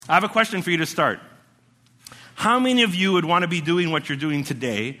I have a question for you to start. How many of you would want to be doing what you're doing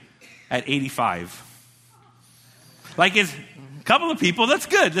today at 85? Like, it's a couple of people. That's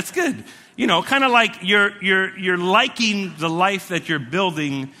good. That's good. You know, kind of like you're liking the life that you're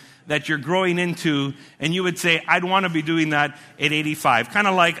building, that you're growing into, and you would say, I'd want to be doing that at 85. Kind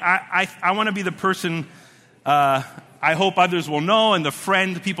of like, I want to be the person I hope others will know and the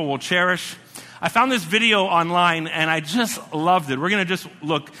friend people will cherish. I found this video online, and I just loved it. We're going to just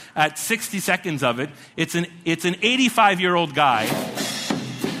look at 60 seconds of it. It's an 85-year-old guy.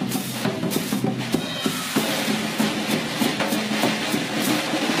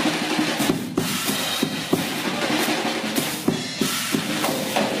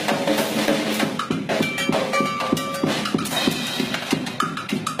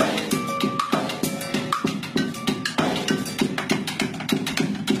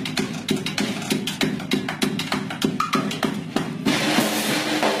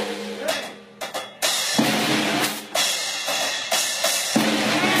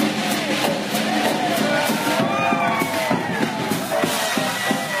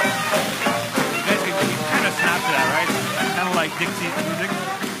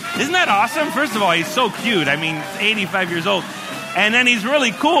 Isn't that awesome? First of all, he's so cute. I mean, he's 85 years old. And then he's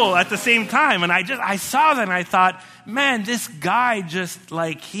really cool at the same time. And I saw that and I thought, man, this guy just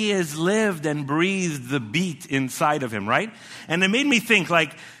like he has lived and breathed the beat inside of him, right? And it made me think,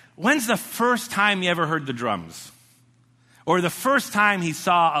 like, when's the first time you ever heard the drums? Or the first time he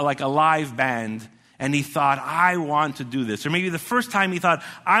saw a live band and he thought, I want to do this. Or maybe the first time he thought,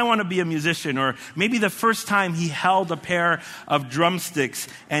 I want to be a musician. Or maybe the first time he held a pair of drumsticks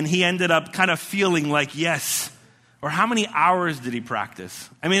and he ended up kind of feeling like, yes. Or how many hours did he practice?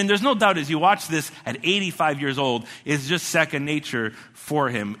 I mean, there's no doubt as you watch this at 85 years old, it's just second nature for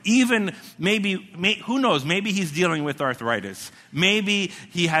him. Even who knows, maybe he's dealing with arthritis. Maybe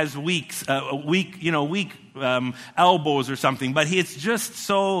he has weak elbows or something, but it's just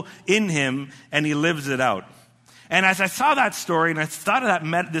so in him and he lives it out. And as I saw that story and I thought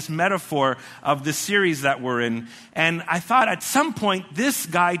of this metaphor of the series that we're in, and I thought at some point this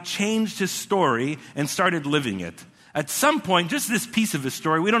guy changed his story and started living it. At some point, just this piece of his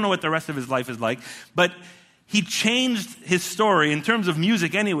story, we don't know what the rest of his life is like, but he changed his story in terms of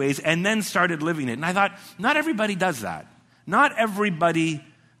music anyways, and then started living it. And I thought, not everybody does that. Not everybody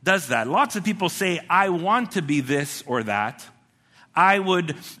does that. Lots of people say, I want to be this or that. I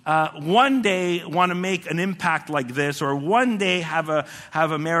would one day want to make an impact like this, or one day have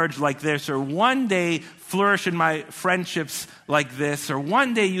a marriage like this, or one day flourish in my friendships like this, or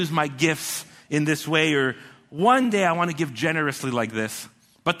one day use my gifts in this way, or one day I want to give generously like this.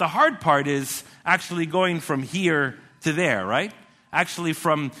 But the hard part is actually going from here to there, right? Actually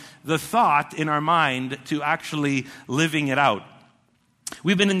from the thought in our mind to actually living it out.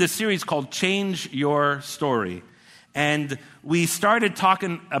 We've been in this series called Change Your Story. And we started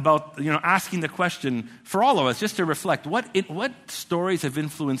talking about, asking the question for all of us, just to reflect, what stories have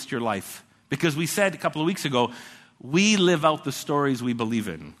influenced your life? Because we said a couple of weeks ago, we live out the stories we believe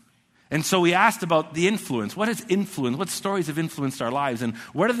in. And so we asked about the influence. What has influenced? What stories have influenced our lives? And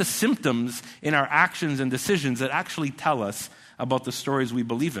what are the symptoms in our actions and decisions that actually tell us about the stories we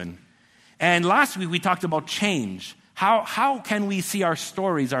believe in? And last week we talked about change. How can we see our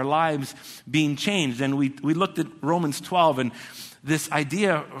stories, our lives being changed? And we looked at Romans 12 and this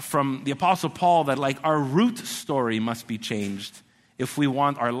idea from the Apostle Paul that like our root story must be changed if we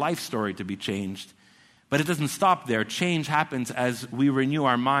want our life story to be changed. But it doesn't stop there. Change happens as we renew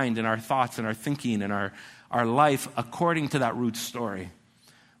our mind and our thoughts and our thinking and our life according to that root story.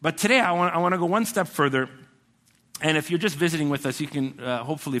 But today I want to go one step further. And if you're just visiting with us, you can,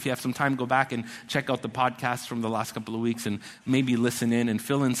 hopefully, if you have some time, go back and check out the podcasts from the last couple of weeks and maybe listen in and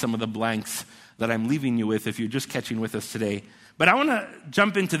fill in some of the blanks that I'm leaving you with if you're just catching with us today. But I want to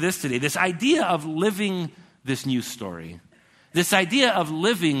jump into this today, this idea of living this new story, this idea of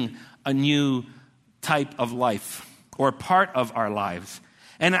living a new type of life or part of our lives.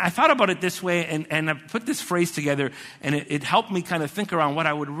 And I thought about it this way, and I put this phrase together, and it helped me kind of think around what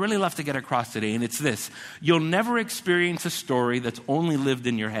I would really love to get across today, and it's this. You'll never experience a story that's only lived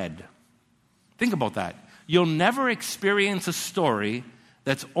in your head. Think about that. You'll never experience a story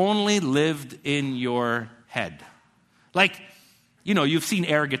that's only lived in your head. Like, you've seen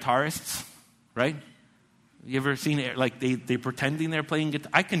air guitarists, right? You ever seen air, like they pretending they're playing guitar?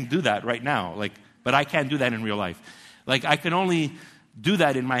 I can do that right now, but I can't do that in real life. Like, I can only do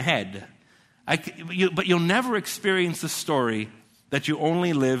that in my head. But you'll never experience the story that you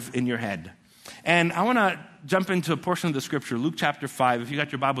only live in your head. And I want to jump into a portion of the scripture, Luke chapter 5. If you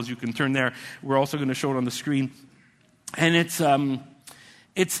got your Bibles, you can turn there. We're also going to show it on the screen. And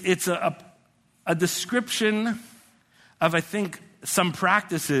It's a description of, I think, some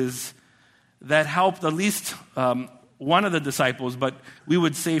practices that helped at least one of the disciples, but we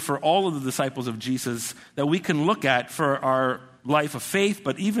would say for all of the disciples of Jesus, that we can look at for our life of faith,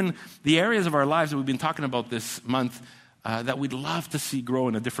 but even the areas of our lives that we've been talking about this month that we'd love to see grow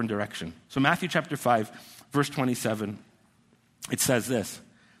in a different direction. So Matthew chapter 5, verse 27, it says this.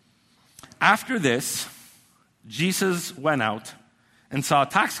 After this, Jesus went out and saw a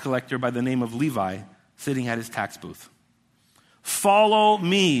tax collector by the name of Levi sitting at his tax booth. Follow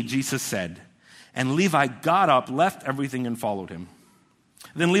me, Jesus said. And Levi got up, left everything, and followed him.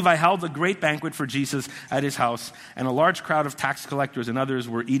 Then Levi held a great banquet for Jesus at his house, and a large crowd of tax collectors and others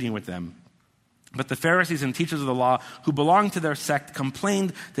were eating with them. But the Pharisees and teachers of the law who belonged to their sect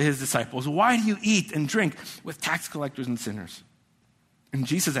complained to his disciples, "Why do you eat and drink with tax collectors and sinners?" And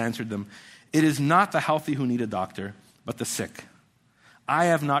Jesus answered them, "It is not the healthy who need a doctor, but the sick. I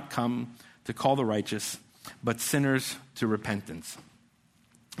have not come to call the righteous, but sinners to repentance."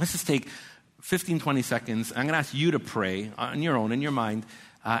 Let's just take 15, 20 seconds. I'm going to ask you to pray on your own, in your mind,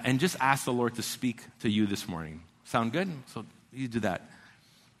 and just ask the Lord to speak to you this morning. Sound good? So you do that.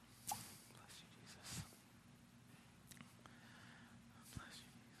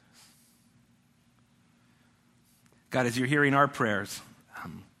 God, as you're hearing our prayers,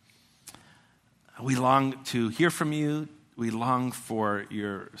 we long to hear from you. We long for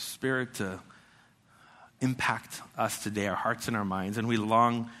your Spirit to impact us today, our hearts and our minds, and we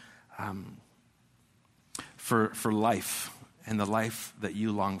long for life and the life that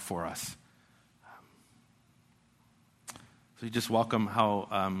you long for us. So you just welcome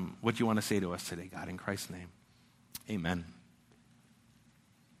what you want to say to us today, God, in Christ's name. Amen.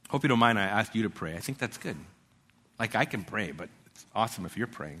 Hope you don't mind I asked you to pray. I think that's good. Like, I can pray, but it's awesome if you're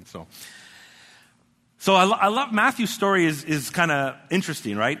praying. So I love Matthew's story is kind of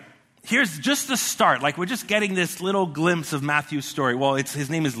interesting, right? Here's just the start. Like, we're just getting this little glimpse of Matthew's story. Well,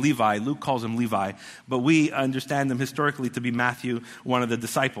 his name is Levi. Luke calls him Levi, but we understand him historically to be Matthew, one of the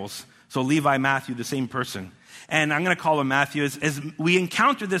disciples. So Levi, Matthew, the same person. And I'm going to call him Matthew as we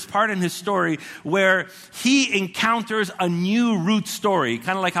encounter this part in his story where he encounters a new root story,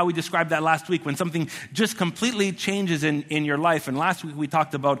 kind of like how we described that last week when something just completely changes in your life. And last week we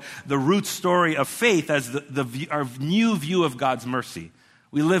talked about the root story of faith as our new view of God's mercy.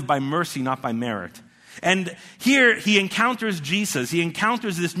 We live by mercy, not by merit. And here he encounters Jesus. He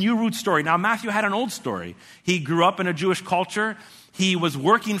encounters this new root story. Now, Matthew had an old story. He grew up in a Jewish culture. He was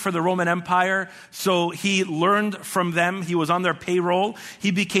working for the Roman Empire, so he learned from them. He was on their payroll.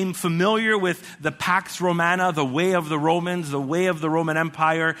 He became familiar with the Pax Romana, the way of the Romans, the way of the Roman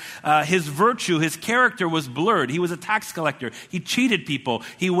Empire. His virtue, his character was blurred. He was a tax collector. He cheated people.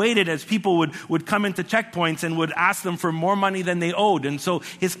 He waited as people would come into checkpoints and would ask them for more money than they owed. And so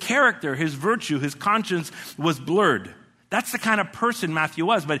his character, his virtue, his conscience was blurred. That's the kind of person Matthew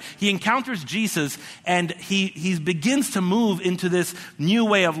was. But he encounters Jesus and he begins to move into this new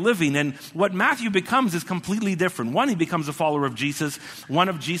way of living. And what Matthew becomes is completely different. One, he becomes a follower of Jesus, one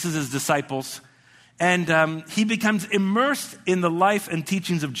of Jesus' disciples. And he becomes immersed in the life and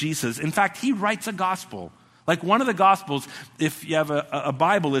teachings of Jesus. In fact, he writes a gospel. Like one of the gospels, if you have a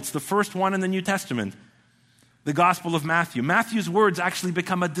Bible, it's the first one in the New Testament. The Gospel of Matthew. Matthew's words actually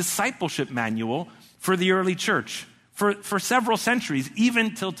become a discipleship manual for the early church. For several centuries,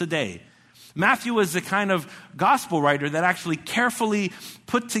 even till today. Matthew was the kind of gospel writer that actually carefully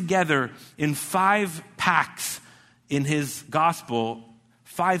put together in 5 packs in his gospel,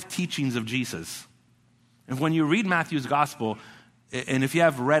 5 teachings of Jesus. And when you read Matthew's gospel, and if you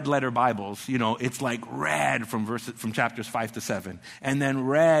have red letter Bibles, it's like red from chapters 5 to 7. And then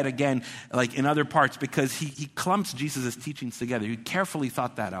red again, like in other parts, because he clumps Jesus' teachings together. He carefully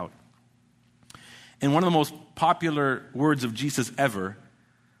thought that out. And one of the most popular words of Jesus ever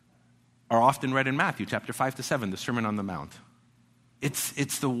are often read in Matthew, chapter 5 to 7, the Sermon on the Mount.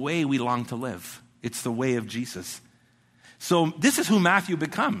 It's the way we long to live. It's the way of Jesus. So this is who Matthew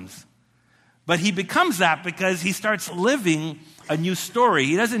becomes. But he becomes that because he starts living a new story.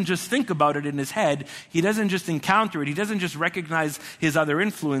 He doesn't just think about it in his head. He doesn't just encounter it. He doesn't just recognize his other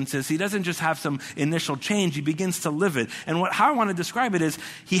influences. He doesn't just have some initial change. He begins to live it. And how I want to describe it is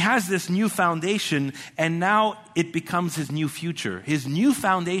he has this new foundation, and now it becomes his new future. His new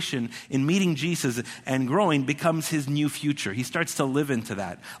foundation in meeting Jesus and growing becomes his new future. He starts to live into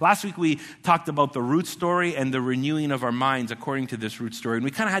that. Last week we talked about the root story and the renewing of our minds according to this root story. And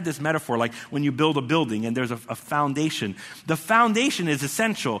we kind of had this metaphor like when you build a building and there's a foundation. The foundation is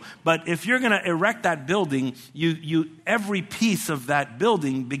essential, but if you're going to erect that building, every piece of that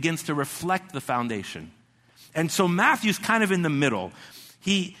building begins to reflect the foundation. And so Matthew's kind of in the middle.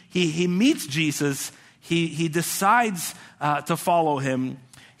 He meets Jesus. He decides to follow him.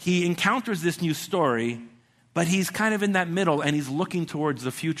 He encounters this new story, but he's kind of in that middle, and he's looking towards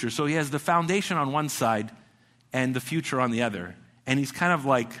the future. So he has the foundation on one side and the future on the other. And he's kind of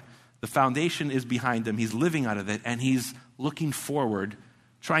like, the foundation is behind him. He's living out of it, and he's looking forward,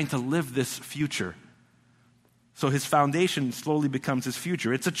 trying to live this future. So his foundation slowly becomes his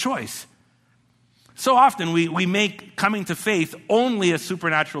future. It's a choice. So often we make coming to faith only a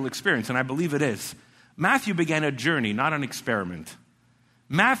supernatural experience, and I believe it is. Matthew began a journey, not an experiment.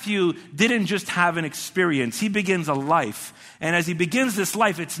 Matthew didn't just have an experience. He begins a life. And as he begins this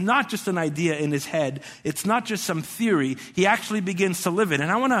life, it's not just an idea in his head. It's not just some theory. He actually begins to live it.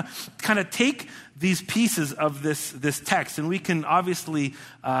 And I want to kind of take these pieces of this text, and we can obviously,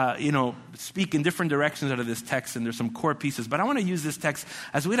 speak in different directions out of this text, and there's some core pieces. But I want to use this text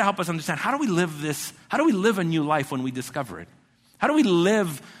as a way to help us understand, how do we live a new life when we discover it? How do we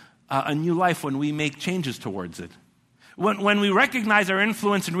live a new life when we make changes towards it? When we recognize our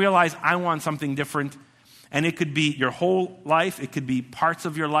influence and realize, I want something different, and it could be your whole life, it could be parts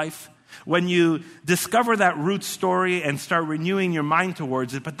of your life. When you discover that root story and start renewing your mind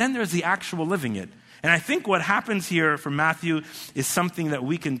towards it, but then there's the actual living it. And I think what happens here for Matthew is something that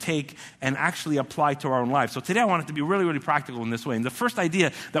we can take and actually apply to our own lives. So today I want it to be really, really practical in this way. And the first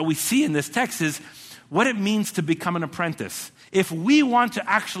idea that we see in this text is what it means to become an apprentice. If we want to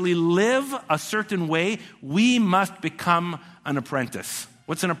actually live a certain way, we must become an apprentice.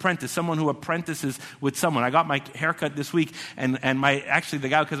 What's an apprentice? Someone who apprentices with someone. I got my haircut this week, and the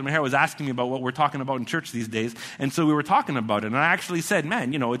guy because of my hair was asking me about what we're talking about in church these days, and so we were talking about it, and I actually said,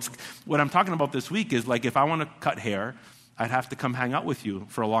 man, it's what I'm talking about this week is like if I want to cut hair, I'd have to come hang out with you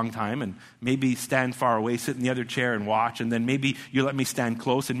for a long time and maybe stand far away, sit in the other chair and watch, and then maybe you let me stand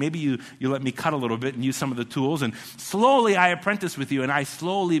close, and maybe you let me cut a little bit and use some of the tools, and slowly I apprentice with you, and I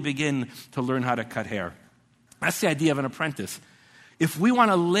slowly begin to learn how to cut hair. That's the idea of an apprentice. If we want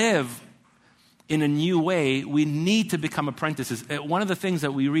to live in a new way, we need to become apprentices. One of the things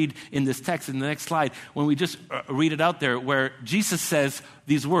that we read in this text, in the next slide, when we just read it out there, where Jesus says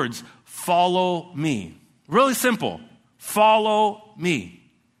these words, follow me. Really simple. Follow me.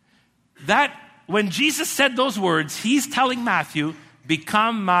 That, when Jesus said those words, he's telling Matthew,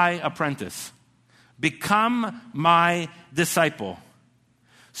 become my apprentice. Become my disciple.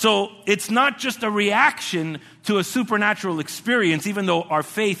 So it's not just a reaction to a supernatural experience, even though our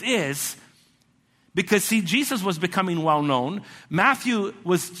faith is, because see, Jesus was becoming well known. Matthew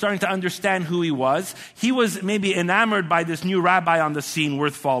was starting to understand who he was. He was maybe enamored by this new rabbi on the scene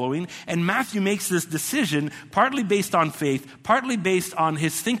worth following. And Matthew makes this decision, partly based on faith, partly based on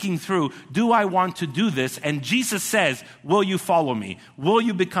his thinking through, do I want to do this? And Jesus says, will you follow me? Will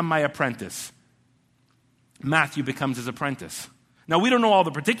you become my apprentice? Matthew becomes his apprentice. Now, we don't know all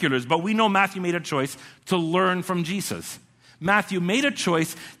the particulars, but we know Matthew made a choice to learn from Jesus. Matthew made a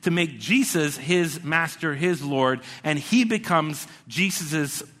choice to make Jesus his master, his Lord, and he becomes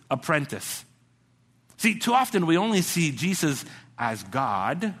Jesus' apprentice. See, too often we only see Jesus as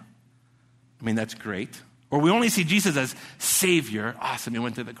God. I mean, that's great. Or we only see Jesus as Savior. Awesome, he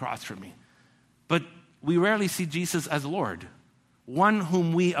went to the cross for me. But we rarely see Jesus as Lord, one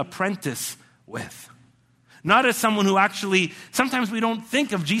whom we apprentice with. Not as someone who actually, sometimes we don't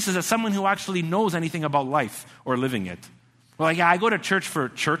think of Jesus as someone who actually knows anything about life or living it. Well, like, yeah, I go to church for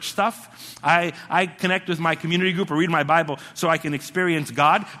church stuff. I connect with my community group or read my Bible so I can experience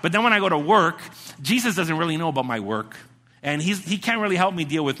God. But then when I go to work, Jesus doesn't really know about my work. And he can't really help me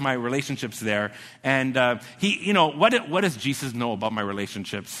deal with my relationships there. And what does Jesus know about my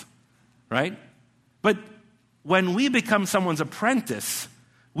relationships? Right? But when we become someone's apprentice,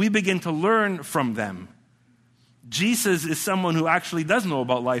 we begin to learn from them. Jesus is someone who actually does know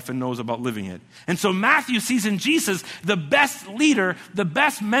about life and knows about living it. And so Matthew sees in Jesus the best leader, the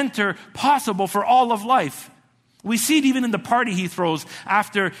best mentor possible for all of life. We see it even in the party he throws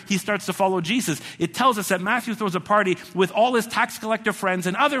after he starts to follow Jesus. It tells us that Matthew throws a party with all his tax collector friends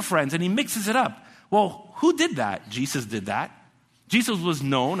and other friends, and he mixes it up. Well, who did that? Jesus did that. Jesus was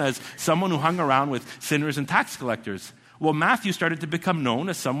known as someone who hung around with sinners and tax collectors. Well, Matthew started to become known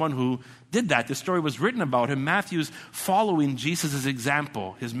as someone who did that. The story was written about him. Matthew's following Jesus'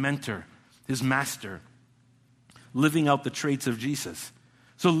 example, his mentor, his master, living out the traits of Jesus.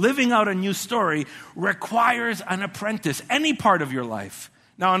 So living out a new story requires an apprentice, any part of your life.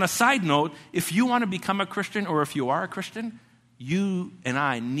 Now, on a side note, if you want to become a Christian or if you are a Christian, you and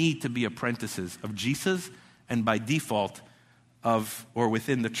I need to be apprentices of Jesus and by default of or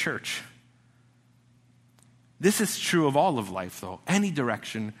within the church. This is true of all of life, though. Any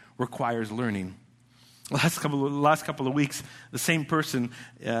direction requires learning. last couple of weeks, the same person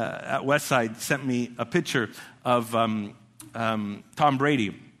at Westside sent me a picture of Tom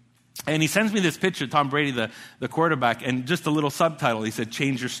Brady. And he sends me this picture, Tom Brady, the quarterback, and just a little subtitle. He said,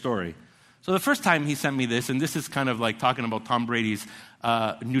 "Change your story." So the first time he sent me this, and this is kind of like talking about Tom Brady's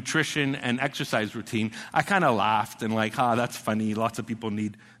nutrition and exercise routine, I kind of laughed and like, that's funny. Lots of people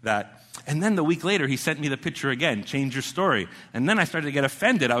need that. And then the week later, he sent me the picture again, "Change your story." And then I started to get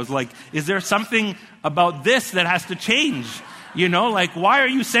offended. I was like, is there something about this that has to change? You know, like, why are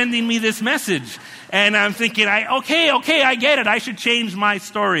you sending me this message? And I'm thinking, okay, I get it. I should change my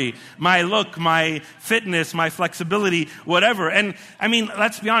story, my look, my fitness, my flexibility, whatever. And I mean,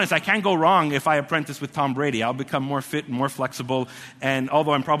 let's be honest, I can't go wrong if I apprentice with Tom Brady. I'll become more fit and more flexible, and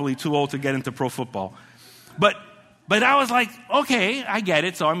although I'm probably too old to get into pro football. But I was like, okay, I get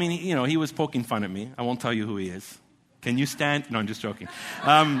it. So, I mean, you know, he was poking fun at me. I won't tell you who he is. Can you stand? No, I'm just joking.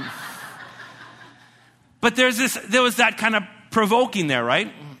 But there was that kind of provoking there,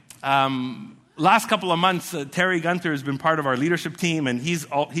 right? Last couple of months, Terry Gunter has been part of our leadership team, and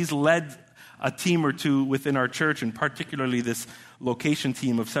he's led a team or two within our church, and particularly this location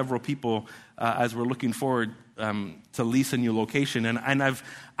team of several people as we're looking forward to lease a new location. And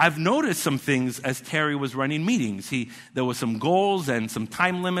I've noticed some things as Terry was running meetings. There was some goals and some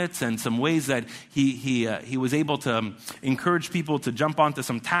time limits and some ways that he was able to encourage people to jump onto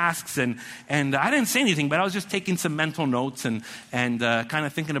some tasks. And I didn't say anything, but I was just taking some mental notes and kind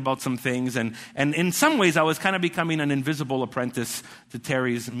of thinking about some things. And in some ways, I was kind of becoming an invisible apprentice to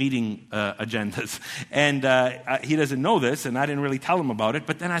Terry's meeting agendas. And he doesn't know this, and I didn't really tell him about it.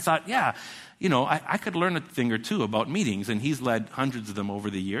 But then I thought, yeah, you know, I could learn a thing or two about meetings, and he's led hundreds of them over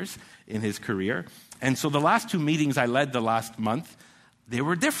the years in his career. And so the last 2 meetings I led the last month, they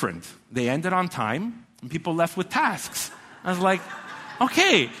were different. They ended on time, and people left with tasks. I was like,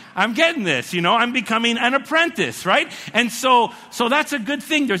 okay, I'm getting this, you know, I'm becoming an apprentice, right? And so that's a good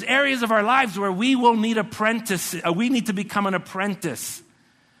thing. There's areas of our lives where we will need we need to become an apprentice.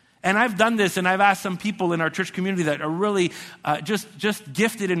 And I've done this, and I've asked some people in our church community that are really just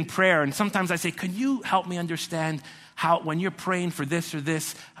gifted in prayer. And sometimes I say, can you help me understand how, when you're praying for this or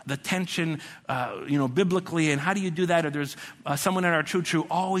this, the tension, biblically, and how do you do that? Or there's someone in our church who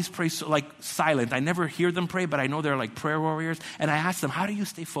always prays silent. I never hear them pray, but I know they're like prayer warriors. And I ask them, how do you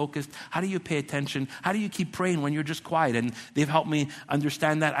stay focused? How do you pay attention? How do you keep praying when you're just quiet? And they've helped me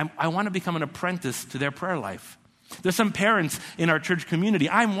understand that. I want to become an apprentice to their prayer life. There's some parents in our church community.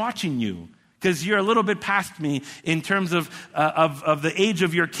 I'm watching you because you're a little bit past me in terms of the age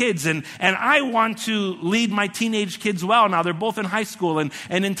of your kids. And I want to lead my teenage kids well. Now, they're both in high school and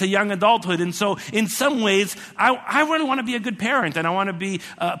into young adulthood. And so in some ways, I really want to be a good parent, and I want to be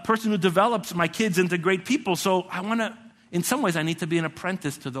a person who develops my kids into great people. So in some ways, I need to be an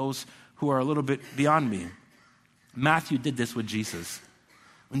apprentice to those who are a little bit beyond me. Matthew did this with Jesus.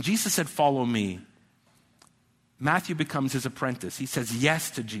 When Jesus said, "Follow me," Matthew becomes his apprentice. He says yes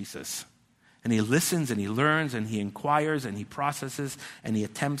to Jesus. And he listens and he learns and he inquires and he processes and he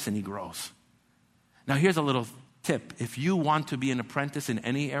attempts and he grows. Now here's a little tip. If you want to be an apprentice in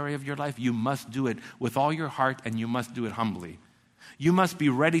any area of your life, you must do it with all your heart and you must do it humbly. You must be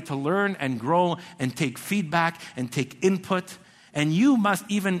ready to learn and grow and take feedback and take input. And you must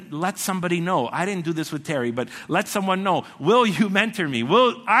even let somebody know. I didn't do this with Terry, but let someone know. Will you mentor me?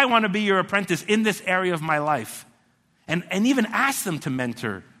 I want to be your apprentice in this area of my life? And even ask them to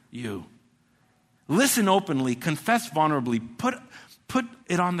mentor you. Listen openly, confess vulnerably, put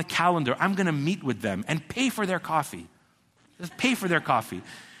it on the calendar. I'm going to meet with them and pay for their coffee. Just pay for their coffee.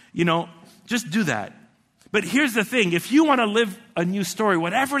 You know, just do that. But here's the thing. If you want to live a new story,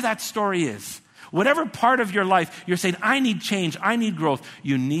 whatever that story is, whatever part of your life you're saying, I need change, I need growth,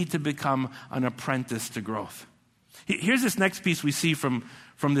 you need to become an apprentice to growth. Here's this next piece we see from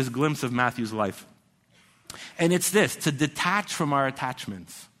this glimpse of Matthew's life. And it's this, to detach from our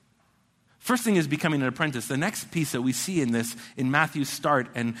attachments. First thing is becoming an apprentice. The next piece that we see in Matthew's start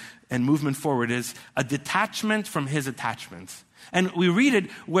and movement forward is a detachment from his attachments. And we read it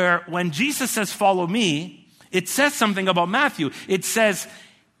where when Jesus says, "Follow me," it says something about Matthew. It says,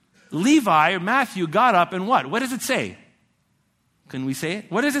 Levi, or Matthew, got up and what? What does it say? Can we say it?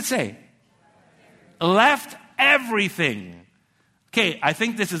 What does it say? Left everything. Okay, I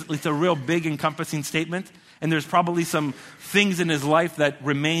think it's a real big encompassing statement. And there's probably some things in his life that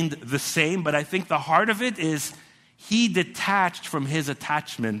remained the same. But I think the heart of it is he detached from his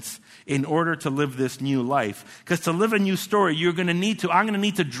attachments in order to live this new life. Because to live a new story, I'm going to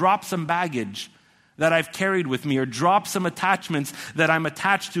need to drop some baggage that I've carried with me, or drop some attachments that I'm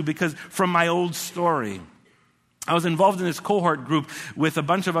attached to because from my old story. I was involved in this cohort group with a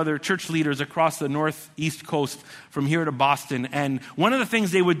bunch of other church leaders across the northeast coast from here to Boston. And one of the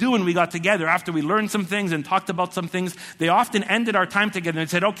things they would do when we got together, after we learned some things and talked about some things, they often ended our time together and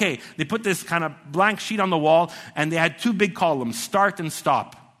said, okay, they put this kind of blank sheet on the wall and they had two big columns, start and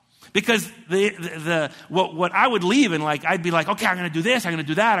stop. Because what I would leave and I'd be like, okay, I'm going to do this, I'm going to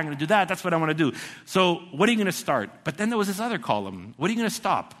do that, I'm going to do that. That's what I want to do. So what are you going to start? But then there was this other column. What are you going to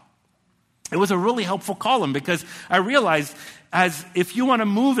stop? It was a really helpful column because I realized as if you want to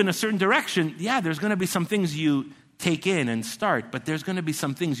move in a certain direction, there's going to be some things you take in and start, but there's going to be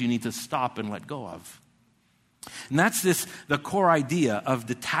some things you need to stop and let go of. And that's the core idea of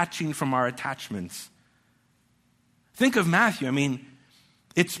detaching from our attachments. Think of Matthew. I mean,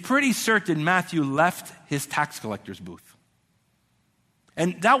 it's pretty certain Matthew left his tax collector's booth.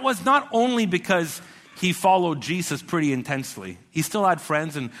 And that was not only because he followed Jesus pretty intensely. He still had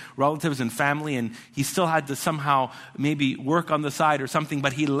friends and relatives and family, and he still had to somehow maybe work on the side or something,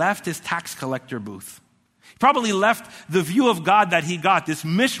 but he left his tax collector booth. He probably left the view of God that he got, this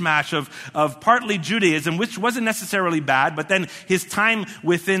mishmash of partly Judaism, which wasn't necessarily bad, but then his time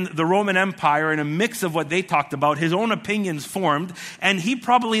within the Roman Empire and a mix of what they talked about, his own opinions formed, and he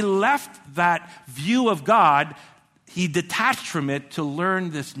probably left that view of God. He detached from it to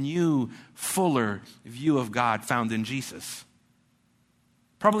learn this new, fuller view of God found in Jesus.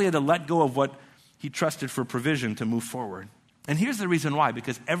 Probably had to let go of what he trusted for provision to move forward. And here's the reason why,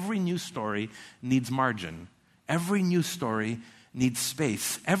 because every new story needs margin. Every new story needs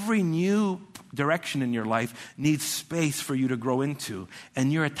space. Every new direction in your life needs space for you to grow into.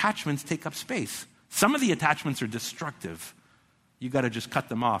 And your attachments take up space. Some of the attachments are destructive. You got to just cut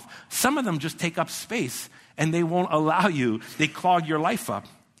them off. Some of them just take up space and they won't allow you. They clog your life up.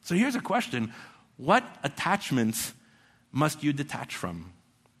 So here's a question. What attachments must you detach from?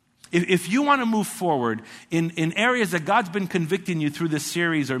 If you want to move forward in areas that God's been convicting you through this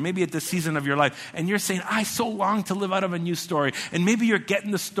series or maybe at this season of your life, and you're saying, I so long to live out of a new story, and maybe you're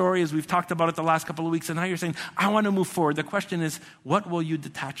getting the story as we've talked about it the last couple of weeks, and now you're saying, I want to move forward. The question is, what will you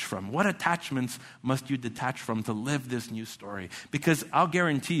detach from? What attachments must you detach from to live this new story? Because I'll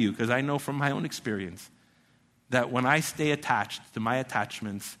guarantee you, because I know from my own experience, that when I stay attached to my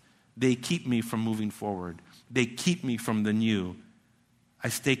attachments, they keep me from moving forward. They keep me from the new. I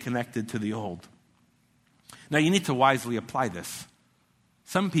stay connected to the old. Now, you need to wisely apply this.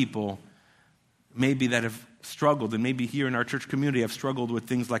 Some people, maybe that have struggled, and maybe here in our church community have struggled with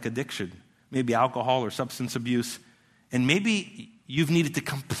things like addiction, maybe alcohol or substance abuse, and maybe you've needed to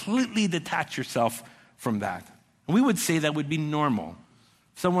completely detach yourself from that. And we would say that would be normal.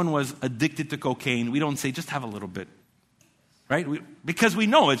 If someone was addicted to cocaine, we don't say, just have a little bit, right? Because we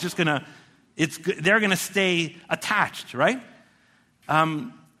know it's just they're going to stay attached, right?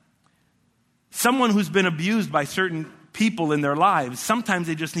 Someone who's been abused by certain people in their lives, sometimes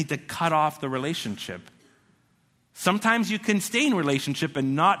they just need to cut off the relationship. Sometimes you can stay in a relationship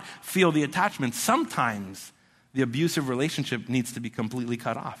and not feel the attachment. Sometimes the abusive relationship needs to be completely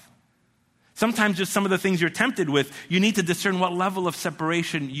cut off. Sometimes just some of the things you're tempted with, you need to discern what level of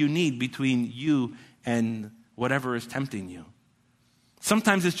separation you need between you and whatever is tempting you.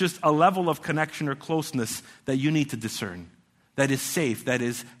 Sometimes it's just a level of connection or closeness that you need to discern. That is safe, that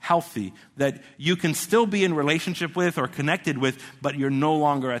is healthy, that you can still be in relationship with or connected with, but you're no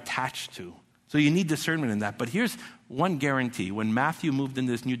longer attached to. So you need discernment in that. But here's one guarantee. When Matthew moved in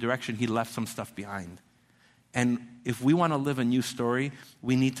this new direction, he left some stuff behind. And if we want to live a new story,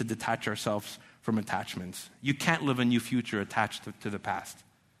 we need to detach ourselves from attachments. You can't live a new future attached to the past.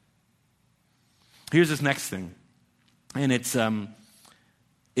 Here's this next thing. And it's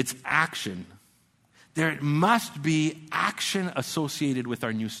action. There must be action associated with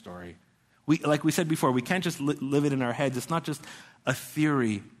our new story. Like we said before, we can't just live it in our heads. It's not just a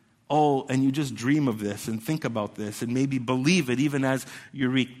theory. Oh, and you just dream of this and think about this and maybe believe it even as you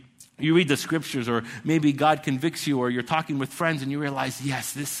read the scriptures, or maybe God convicts you, or you're talking with friends and you realize,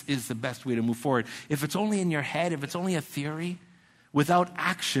 yes, this is the best way to move forward. If it's only in your head, if it's only a theory, without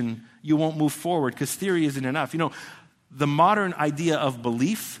action, you won't move forward because theory isn't enough. You know, the modern idea of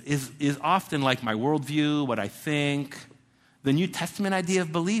belief is often like my worldview, what I think. The New Testament idea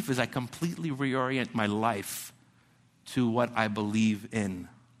of belief is I completely reorient my life to what I believe in.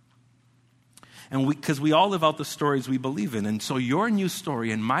 And because we all live out the stories we believe in. And so your new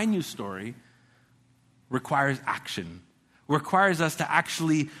story and my new story requires action, requires us to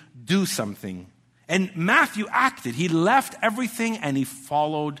actually do something. And Matthew acted. He left everything and he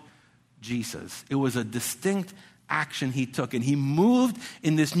followed Jesus. It was a distinct action he took. And he moved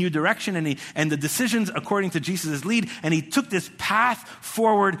in this new direction, and the decisions according to Jesus' lead, and he took this path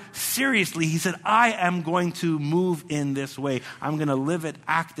forward seriously. He said, I am going to move in this way. I'm going to live it,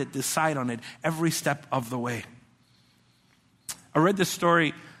 act it, decide on it every step of the way. I read this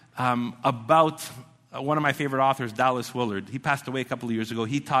story about one of my favorite authors, Dallas Willard. He passed away a couple of years ago.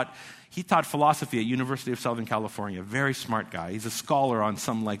 He taught philosophy at University of Southern California. Very smart guy. He's a scholar on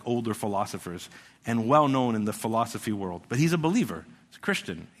some older philosophers and well known in the philosophy world. But he's a believer. He's a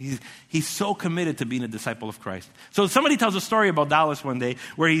Christian. He's so committed to being a disciple of Christ. So somebody tells a story about Dallas one day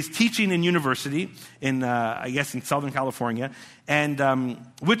where he's teaching in university in Southern California, and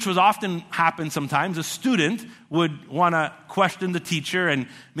which was often happened sometimes. A student would want to question the teacher and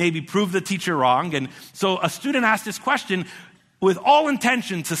maybe prove the teacher wrong. And so a student asked this question with all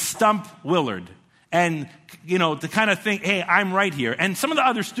intention to stump Willard and, to kind of think, hey, I'm right here. And some of the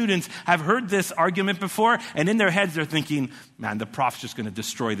other students have heard this argument before, and in their heads they're thinking, man, the prof's just going to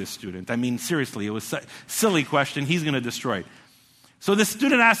destroy this student. I mean, seriously, it was a silly question. He's going to destroy it. So the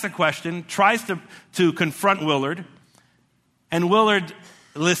student asks the question, tries to confront Willard, and Willard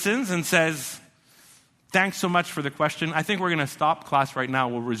listens and says, thanks so much for the question. I think we're going to stop class right now.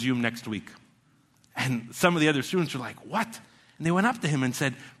 We'll resume next week. And some of the other students were like, what? And they went up to him and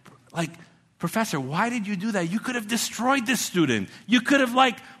said, Professor, why did you do that? You could have destroyed this student. You could have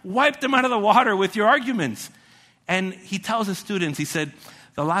wiped him out of the water with your arguments. And he tells the students, he said,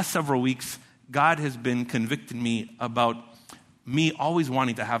 the last several weeks, God has been convicting me about me always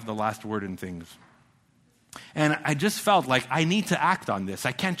wanting to have the last word in things. And I just felt like I need to act on this.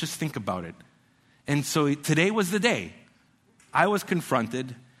 I can't just think about it. And so today was the day. I was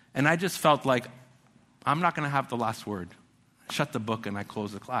confronted, and I just felt like I'm not going to have the last word. I shut the book and I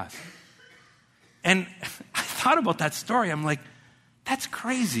closed the class. And I thought about that story. I'm like, that's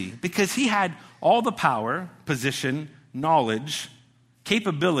crazy, because he had all the power, position, knowledge,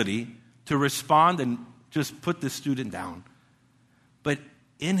 capability to respond and just put the student down. But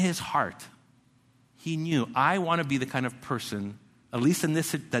in his heart, he knew, I want to be the kind of person, at least in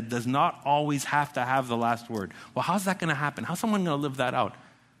this, that does not always have to have the last word. Well, how's that going to happen? How's someone going to live that out?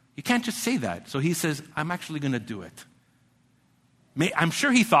 You can't just say that. So he says, I'm actually going to do it. I'm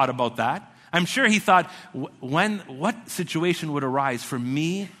sure he thought about that. I'm sure he thought, what situation would arise for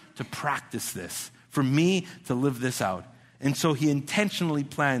me to practice this, for me to live this out? And so he intentionally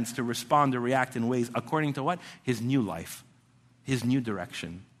plans to respond, to react in ways according to what? His new life, his new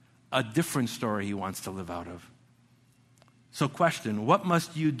direction, a different story he wants to live out of. So question, what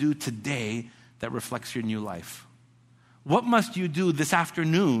must you do today that reflects your new life? What must you do this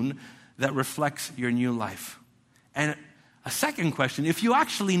afternoon that reflects your new life? And a second question, if you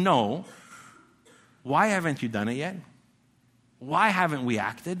actually know, why haven't you done it yet? Why haven't we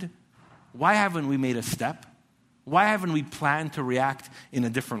acted? Why haven't we made a step? Why haven't we planned to react in a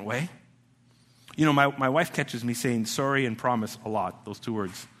different way? My wife catches me saying sorry and promise a lot, those two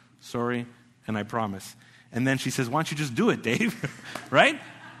words, sorry and I promise. And then she says, why don't you just do it, Dave? Right?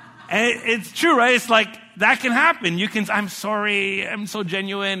 And it's true, right? It's like, that can happen. I'm sorry, I'm so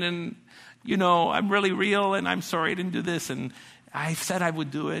genuine, and, I'm really real, and I'm sorry I didn't do this, and I said I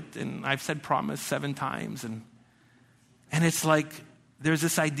would do it, and I've said promise 7 times, and it's like, there's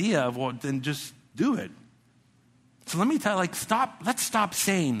this idea of, well, then just do it. So let me tell you, let's stop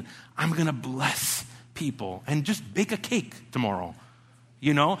saying, I'm going to bless people, and just bake a cake tomorrow.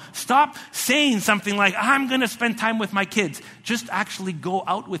 Stop saying something like, I'm going to spend time with my kids. Just actually go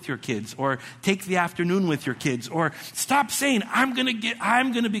out with your kids, or take the afternoon with your kids, or stop saying, I'm going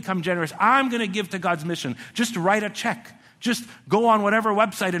to become generous. I'm going to give to God's mission. Just write a check. Just go on whatever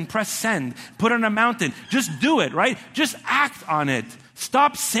website and press send. Put on a mountain. Just do it, right? Just act on it.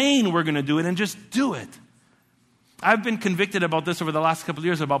 Stop saying we're going to do it and just do it. I've been convicted about this over the last couple of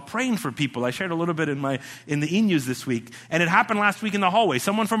years, about praying for people. I shared a little bit in the e-news this week. And it happened last week in the hallway.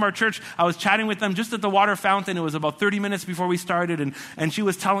 Someone from our church, I was chatting with them just at the water fountain. It was about 30 minutes before we started. And she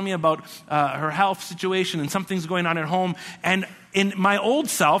was telling me about her health situation and something's going on at home. And in my old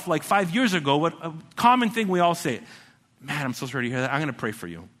self, 5 years ago, what a common thing we all say, man, I'm so sorry to hear that. I'm going to pray for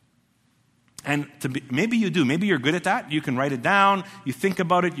you. And maybe you do. Maybe you're good at that. You can write it down. You think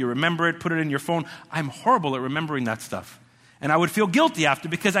about it. You remember it. Put it in your phone. I'm horrible at remembering that stuff. And I would feel guilty after,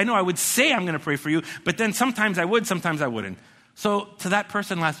 because I know I would say I'm going to pray for you, but then sometimes I would, sometimes I wouldn't. So to that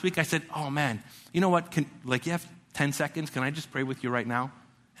person last week, I said, oh man, you know what? You have 10 seconds. Can I just pray with you right now?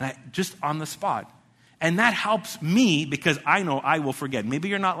 And just on the spot. And that helps me, because I know I will forget. Maybe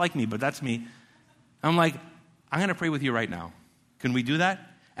you're not like me, but that's me. I'm like, I'm going to pray with you right now. Can we do that?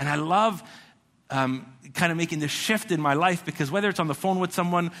 And I love kind of making this shift in my life, because whether it's on the phone with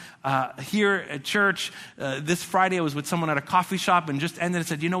someone here at church, this Friday I was with someone at a coffee shop and just ended and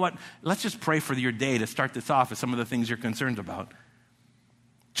said, you know what, let's just pray for your day to start this off with some of the things you're concerned about.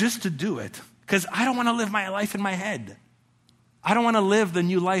 Just to do it, because I don't want to live my life in my head. I don't want to live the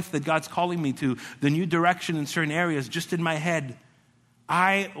new life that God's calling me to, the new direction in certain areas just in my head.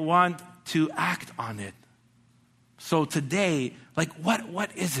 I want to act on it. So today, what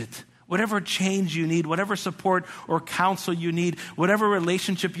is it? Whatever change you need, whatever support or counsel you need, whatever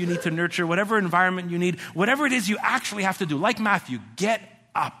relationship you need to nurture, whatever environment you need, whatever it is you actually have to do, like Matthew, get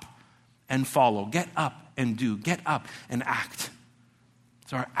up and follow, get up and do, get up and act.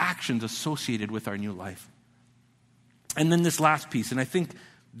 It's our actions associated with our new life. And then this last piece, and I think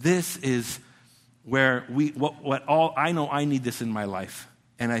this is where I know I need this in my life.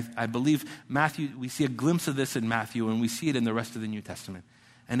 And I believe Matthew, we see a glimpse of this in Matthew, and we see it in the rest of the New Testament.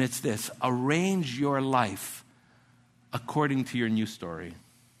 And it's this: arrange your life according to your new story.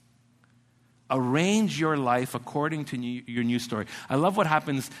 Arrange your life according to your new story. I love what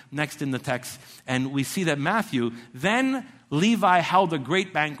happens next in the text. And we see that Matthew, then Levi held a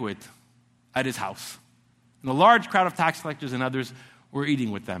great banquet at his house. And a large crowd of tax collectors and others were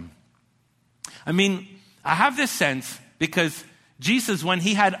eating with them. I mean, I have this sense because Jesus,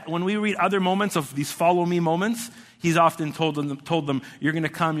 when we read other moments of these follow me moments, he's often told them, you're going to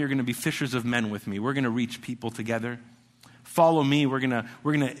come, you're going to be fishers of men with me. We're going to reach people together. Follow me. We're going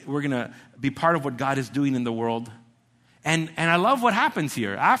to be part of what God is doing in the world. And I love what happens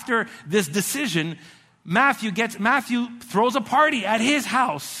here. After this decision, Matthew throws a party at his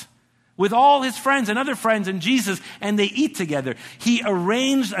house with all his friends and other friends and Jesus, and they eat together. He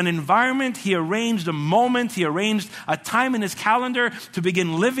arranged an environment, he arranged a moment, he arranged a time in his calendar to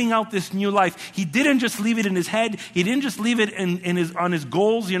begin living out this new life. He didn't just leave it in his head, he didn't just leave it on his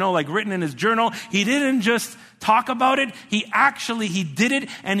goals, like written in his journal. He didn't just talk about it, he did it,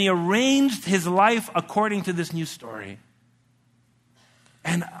 and he arranged his life according to this new story.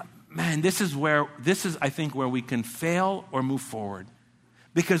 And man, this is I think where we can fail or move forward.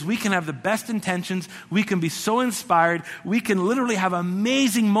 Because we can have the best intentions, we can be so inspired, we can literally have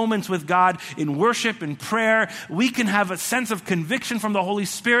amazing moments with God in worship and prayer, we can have a sense of conviction from the Holy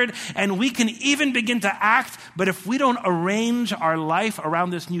Spirit, and we can even begin to act, but if we don't arrange our life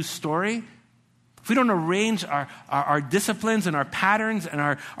around this new story, if we don't arrange our disciplines and our patterns and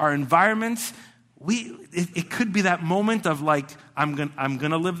our environments, it could be that moment of I'm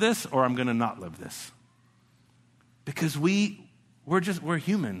gonna live this or I'm gonna not live this. Because we're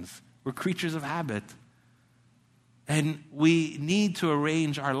humans. We're creatures of habit. And we need to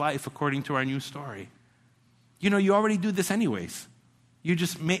arrange our life according to our new story. You already do this anyways.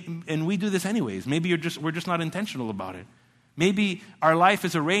 And we do this anyways. Maybe we're just not intentional about it. Maybe our life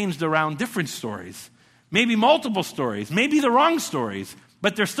is arranged around different stories. Maybe multiple stories. Maybe the wrong stories.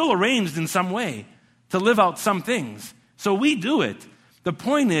 But they're still arranged in some way to live out some things. So we do it. The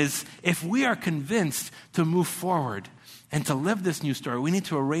point is, if we are convinced to move forward and to live this new story, we need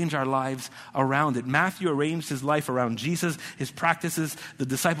to arrange our lives around it. Matthew arranged his life around Jesus, his practices, the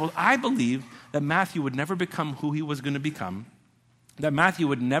disciples. I believe that Matthew would never become who he was going to become, that Matthew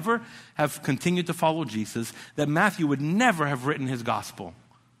would never have continued to follow Jesus, that Matthew would never have written his gospel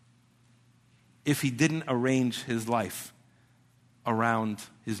if he didn't arrange his life around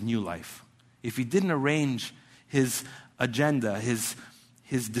his new life. If he didn't arrange his agenda, his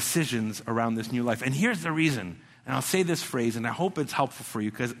decisions around this new life. And here's the reason. And I'll say this phrase, and I hope it's helpful for you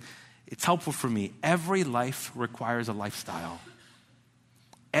because it's helpful for me. Every life requires a lifestyle.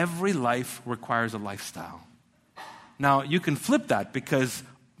 Every life requires a lifestyle. Now, you can flip that because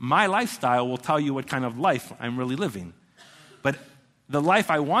my lifestyle will tell you what kind of life I'm really living. But the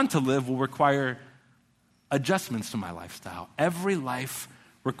life I want to live will require adjustments to my lifestyle. Every life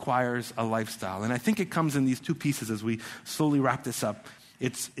requires a lifestyle. And I think it comes in these two pieces as we slowly wrap this up.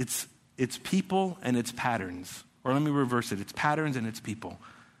 It's people and it's patterns. Or let me reverse it. It's patterns and it's people.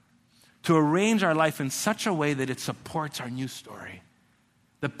 To arrange our life in such a way that it supports our new story.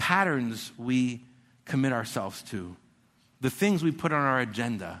 The patterns we commit ourselves to. The things we put on our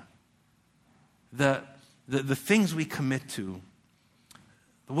agenda. The things we commit to.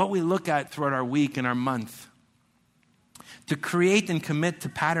 What we look at throughout our week and our month. To create and commit to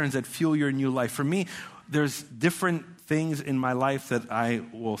patterns that fuel your new life. For me, there's different things in my life that I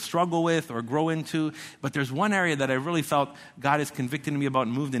will struggle with or grow into, but there's one area that I really felt God has convicted me about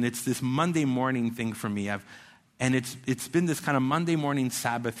and moved in. It's this Monday morning thing for me. And it's been this kind of Monday morning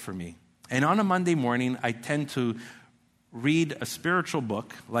Sabbath for me. And on a Monday morning, I tend to read a spiritual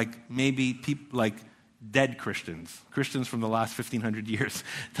book, like maybe dead Christians from the last 1,500 years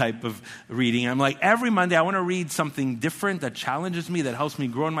type of reading. I'm like, every Monday I want to read something different that challenges me, that helps me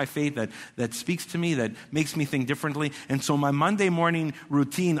grow in my faith, that speaks to me, that makes me think differently. And so my Monday morning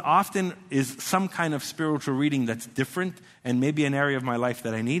routine often is some kind of spiritual reading that's different and maybe an area of my life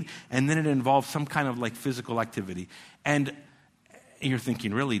that I need. And then it involves some kind of like physical activity. And you're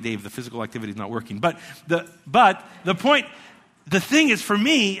thinking, really, Dave, the physical activity is not working. But the thing is, for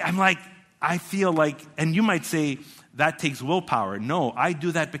me, I'm like, I feel like, and you might say, that takes willpower. No, I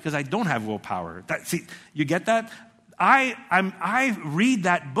do that because I don't have willpower. See, you get that? I read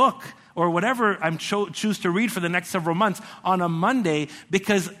that book or whatever I'm choose to read for the next several months on a Monday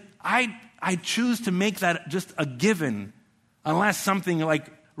because I choose to make that just a given unless something like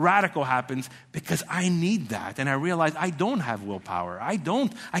radical happens because I need that. And I realize I don't have willpower. I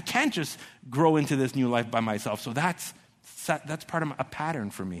can't just grow into this new life by myself. So that's part of a pattern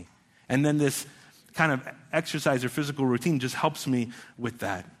for me. And then this kind of exercise or physical routine just helps me with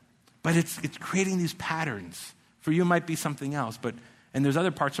that. But it's creating these patterns. For you, it might be something else. And there's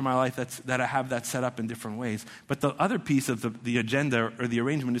other parts of my life that I have that set up in different ways. But the other piece of the agenda or the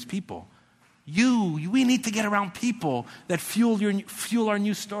arrangement is people. We need to get around people that fuel our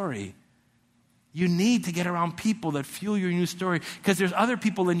new story. You need to get around people that fuel your new story because there's other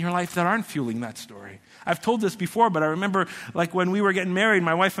people in your life that aren't fueling that story. I've told this before, but I remember like when we were getting married,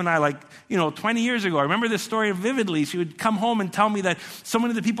 my wife and I 20 years ago, I remember this story vividly. She would come home and tell me that so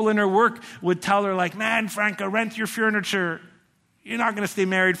many of the people in her work would tell her like, man, Franca, rent your furniture. You're not going to stay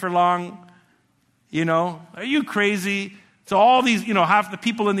married for long. Are you crazy? So all these, half the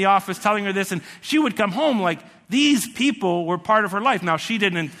people in the office telling her this, and she would come home like, these people were part of her life. Now, she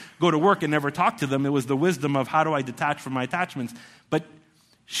didn't go to work and never talk to them. It was the wisdom of how do I detach from my attachments. But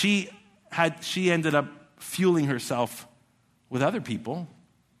she ended up fueling herself with other people.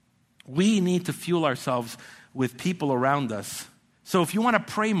 We need to fuel ourselves with people around us. So if you want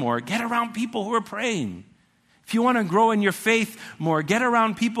to pray more, get around people who are praying. If you want to grow in your faith more, get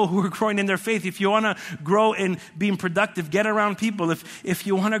around people who are growing in their faith. If you want to grow in being productive, get around people. If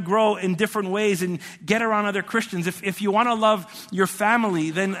you want to grow in different ways, and get around other Christians. If you want to love your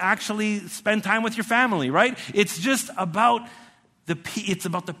family, then actually spend time with your family, right? It's just about the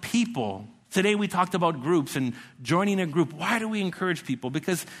people. Today we talked about groups and joining a group. Why do we encourage people?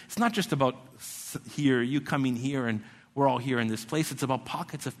 Because it's not just about you coming here and we're all here in this place. It's about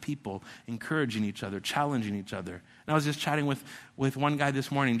pockets of people encouraging each other, challenging each other. And I was just chatting with one guy this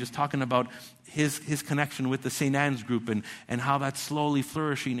morning, just talking about his connection with the St. Anne's group and how that's slowly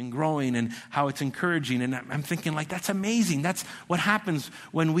flourishing and growing and how it's encouraging. And I'm thinking like, that's amazing. That's what happens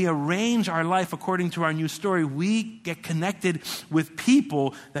when we arrange our life according to our new story. We get connected with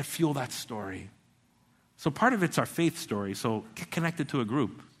people that fuel that story. So part of it's our faith story. So get connected to a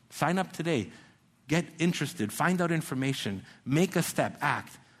group. Sign up today. Get interested, find out information, make a step,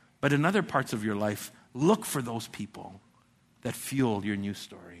 act. But in other parts of your life, look for those people that fuel your new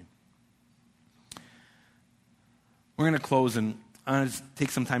story. We're going to close and I'm going to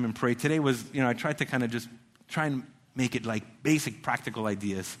take some time and pray. Today was, I tried to kind of just try and make it like basic practical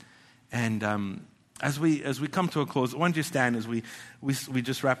ideas. And as we come to a close, why don't you stand as we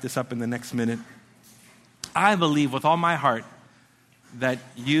just wrap this up in the next minute. I believe with all my heart that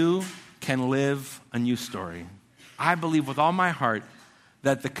you can live a new story. I believe with all my heart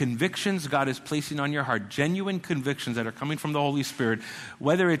that the convictions God is placing on your heart, genuine convictions that are coming from the Holy Spirit,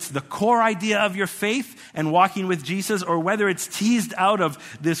 whether it's the core idea of your faith and walking with Jesus, or whether it's teased out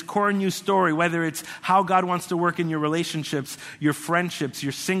of this core new story, whether it's how God wants to work in your relationships, your friendships,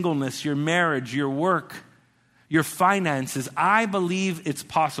 your singleness, your marriage, your work, your finances, I believe it's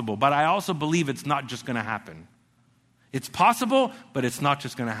possible, but I also believe it's not just going to happen. It's possible, but it's not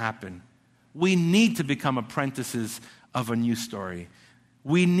just going to happen. We need to become apprentices of a new story.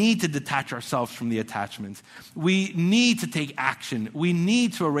 We need to detach ourselves from the attachments. We need to take action. We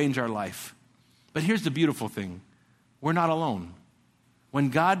need to arrange our life. But here's the beautiful thing. We're not alone. When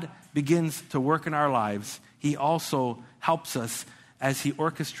God begins to work in our lives, He also helps us as He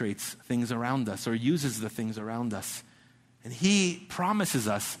orchestrates things around us or uses the things around us. And He promises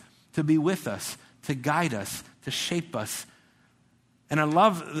us to be with us, to guide us, to shape us. And I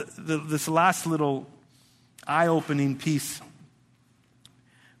love this last little eye-opening piece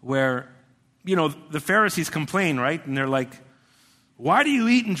where, the Pharisees complain, right? And they're like, why do you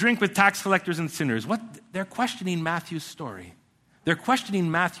eat and drink with tax collectors and sinners? They're questioning Matthew's story. They're questioning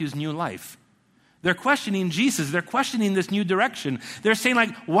Matthew's new life. They're questioning Jesus. They're questioning this new direction. They're saying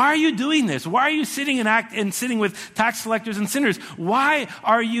like, why are you doing this? Why are you sitting with tax collectors and sinners? Why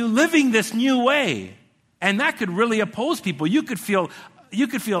are you living this new way? And that could really oppose people. You could feel, You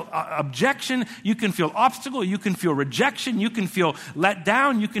could feel objection. You can feel obstacle. You can feel rejection. You can feel let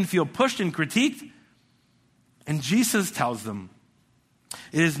down. You can feel pushed and critiqued. And Jesus tells them,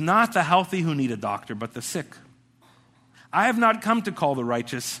 it is not the healthy who need a doctor, but the sick. I have not come to call the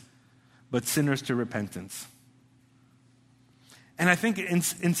righteous, but sinners to repentance. And I think in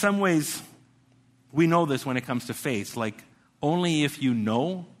some ways, we know this when it comes to faith. Like, only if you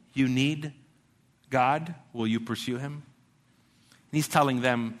know you need God will you pursue him. And he's telling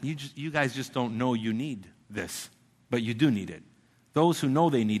them, you guys just don't know you need this, but you do need it. Those who know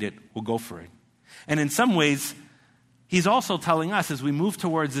they need it will go for it. And in some ways, he's also telling us as we move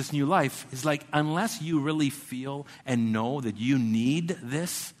towards this new life, is like, unless you really feel and know that you need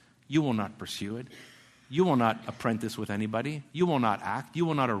this, you will not pursue it. You will not apprentice with anybody. You will not act. You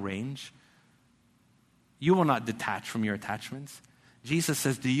will not arrange. You will not detach from your attachments. Jesus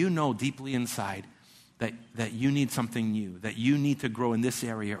says, do you know deeply inside that you need something new, that you need to grow in this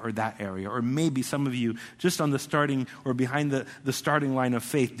area or that area? Or maybe some of you, just on the starting or behind the starting line of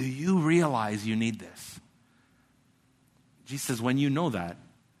faith, do you realize you need this? Jesus says, when you know that,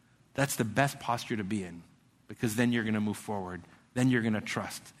 that's the best posture to be in, because then you're going to move forward. Then you're going to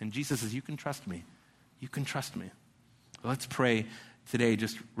trust. And Jesus says, you can trust me. You can trust me. Let's pray today,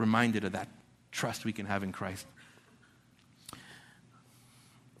 just reminded of that trust we can have in Christ.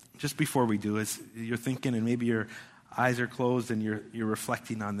 Just before we do, as you're thinking and maybe your eyes are closed and you're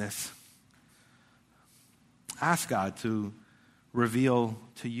reflecting on this, ask God to reveal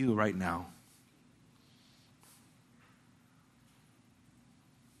to you right now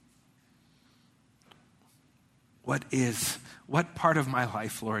what part of my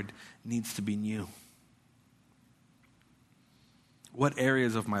life, Lord, needs to be new? What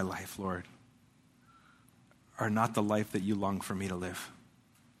areas of my life, Lord, are not the life that you long for me to live?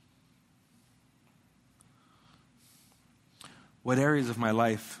 What areas of my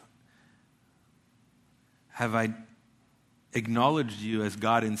life have I acknowledged you as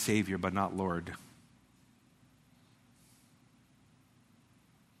God and Savior, but not Lord?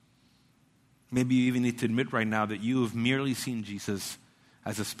 Maybe you even need to admit right now that you have merely seen Jesus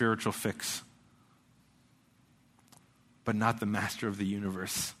as a spiritual fix, but not the master of the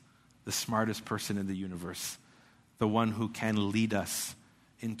universe, the smartest person in the universe, the one who can lead us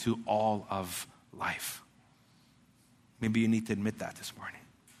into all of life. Maybe you need to admit that this morning.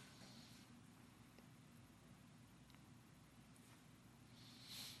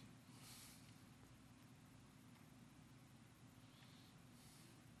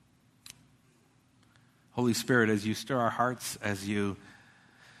 Holy Spirit, as you stir our hearts, as you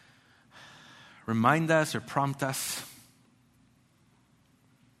remind us or prompt us,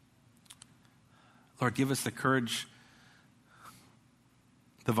 Lord, give us the courage,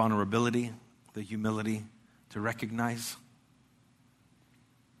 the vulnerability, the humility to recognize,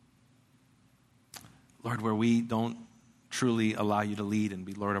 Lord, where we don't truly allow you to lead and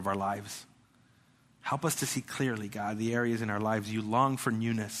be Lord of our lives. Help us to see clearly, God, the areas in our lives you long for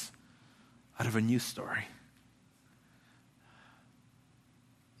newness out of a new story.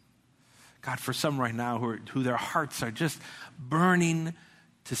 God, for some right now who their hearts are just burning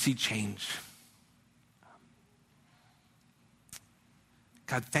to see change.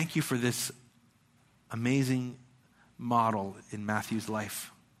 God, thank you for this amazing model in Matthew's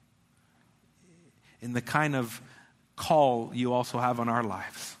life, in the kind of call you also have on our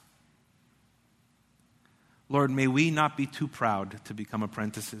lives. Lord, may we not be too proud to become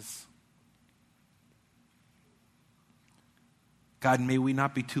apprentices. God, may we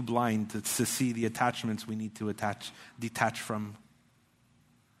not be too blind to see the attachments we need to detach from.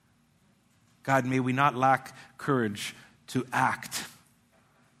 God, may we not lack courage to act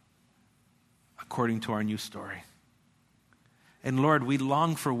according to our new story. And Lord, we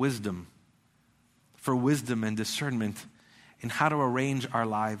long for wisdom and discernment in how to arrange our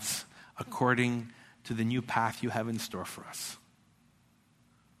lives according to the new path you have in store for us.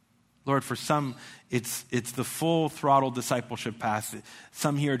 Lord, for some, it's the full throttle discipleship path.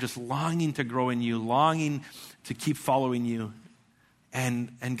 Some here are just longing to grow in you, longing to keep following you. And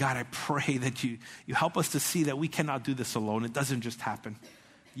God, I pray that you help us to see that we cannot do this alone. It doesn't just happen.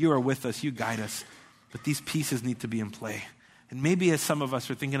 You are with us, you guide us, but these pieces need to be in play. And maybe as some of us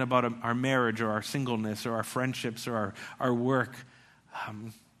are thinking about our marriage or our singleness or our friendships or our work,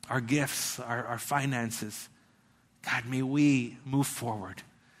 our gifts, our finances, God, may we move forward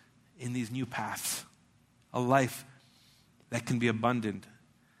in these new paths, a life that can be abundant,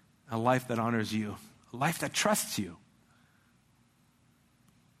 a life that honors you, a life that trusts you.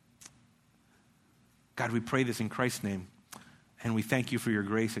 God, we pray this in Christ's name, and we thank you for your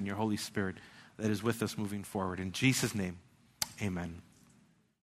grace and your Holy Spirit that is with us moving forward. In Jesus' name, amen.